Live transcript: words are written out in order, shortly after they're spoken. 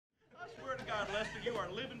right, Lester, you are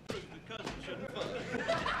living proof that cousins shouldn't fuck.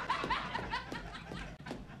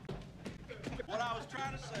 What I was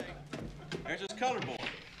trying to say, there's this colored boy.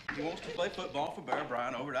 He wants to play football for Bear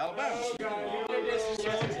Bryant over at Alabama.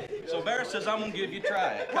 So Bear says, I'm going to give you a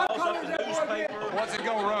try. It calls up the newspaper. What's it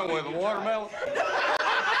going to run with, a watermelon?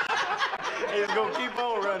 He's going to keep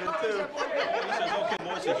on running, too. He says, okay,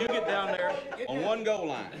 boy, says, you get down there on one goal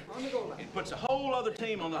line. He puts a whole other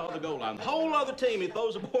team on the other goal line. The whole other team, he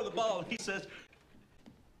throws the boy the ball, and he says,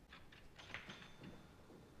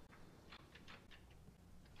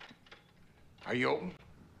 Are you open?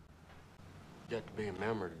 You have to be a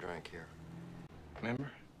member to drink here. Member?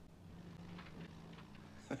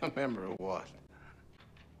 A member of what?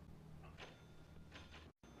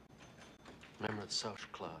 Member of the social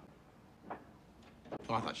club.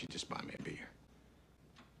 Oh, I thought you'd just buy me a beer.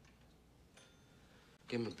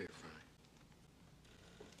 Give him a beer,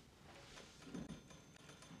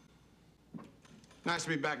 Frank. Nice to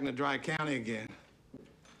be back in the dry county again.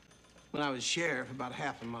 When I was sheriff, about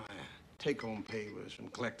half of my take-home pay was from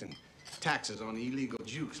collecting taxes on illegal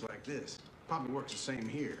jukes like this. Probably works the same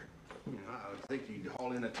here. You know, I would think you'd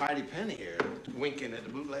haul in a tidy penny here, winking at the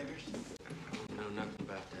bootleggers. I don't know nothing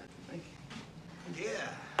about that. Thank you.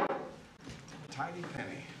 Yeah, tidy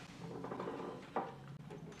penny.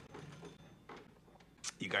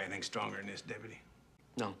 You got anything stronger than this, Deputy?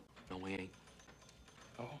 No, we ain't.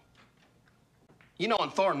 Oh? You know, in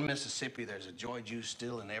Thornton, Mississippi, there's a joy juice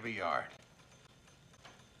still in every yard.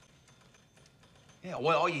 Yeah,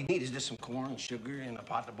 well, all you need is just some corn, sugar, and a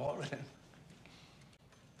pot to boil it in.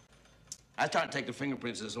 I tried to take the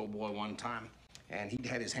fingerprints of this old boy one time, and he'd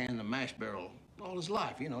had his hand in a mash barrel all his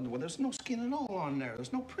life. You know, well, there's no skin at all on there.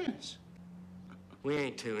 There's no prints. We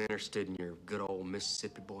ain't too interested in your good old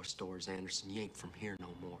Mississippi boy stories, Anderson. You ain't from here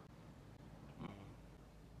no more.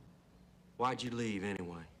 Why'd you leave,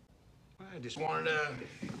 anyway? I just wanted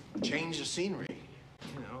to change the scenery.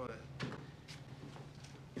 You know,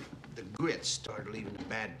 the grit started leaving a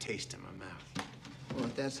bad taste in my mouth. Well,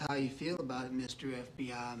 if that's how you feel about it, Mr.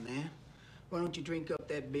 FBI man, why don't you drink up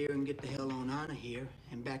that beer and get the hell on out of here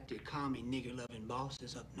and back to your commie nigger-loving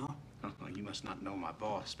bosses up north? Oh, you must not know my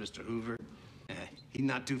boss, Mr. Hoover. He's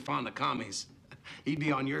not too fond of commies. He'd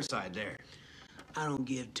be on your side there. I don't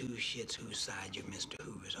give two shits whose side you're Mr.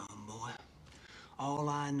 Hoover's on, boy. All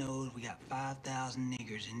I know is we got 5,000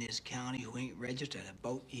 niggers in this county who ain't registered a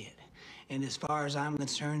vote yet. And as far as I'm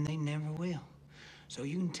concerned, they never will. So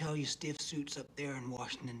you can tell your stiff suits up there in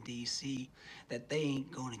Washington, D.C. that they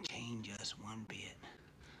ain't gonna change us one bit.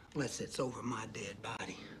 Unless it's over my dead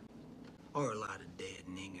body. Or a lot of dead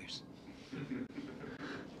niggers.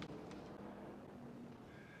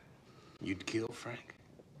 You'd kill Frank?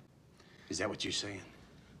 Is that what you're saying?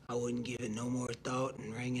 I wouldn't give it no more thought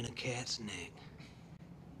than wringing a cat's neck.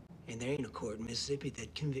 And there ain't a court in Mississippi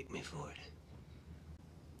that'd convict me for it.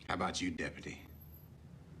 How about you, Deputy?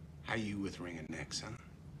 How you with wringing necks, huh?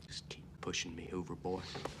 Just keep pushing me, Hoover boy.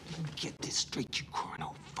 Get this straight, you corn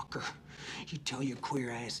old fucker. You tell your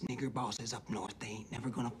queer-ass nigger bosses up north they ain't never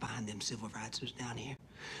gonna find them civil rightsers down here.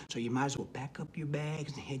 So you might as well pack up your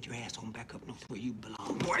bags and head your ass on back up north where you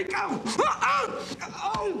belong. Boy, go!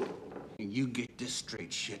 Oh! You get this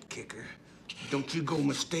straight, shit kicker. Don't you go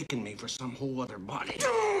mistaking me for some whole other body.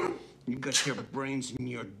 You got your brains in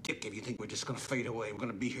your dick if you think we're just gonna fade away. We're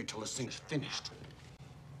gonna be here till this thing's finished.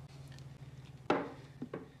 How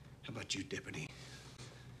about you, Deputy?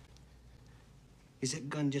 Is that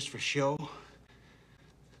gun just for show? Or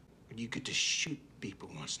do you get to shoot people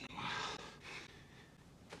once in a while?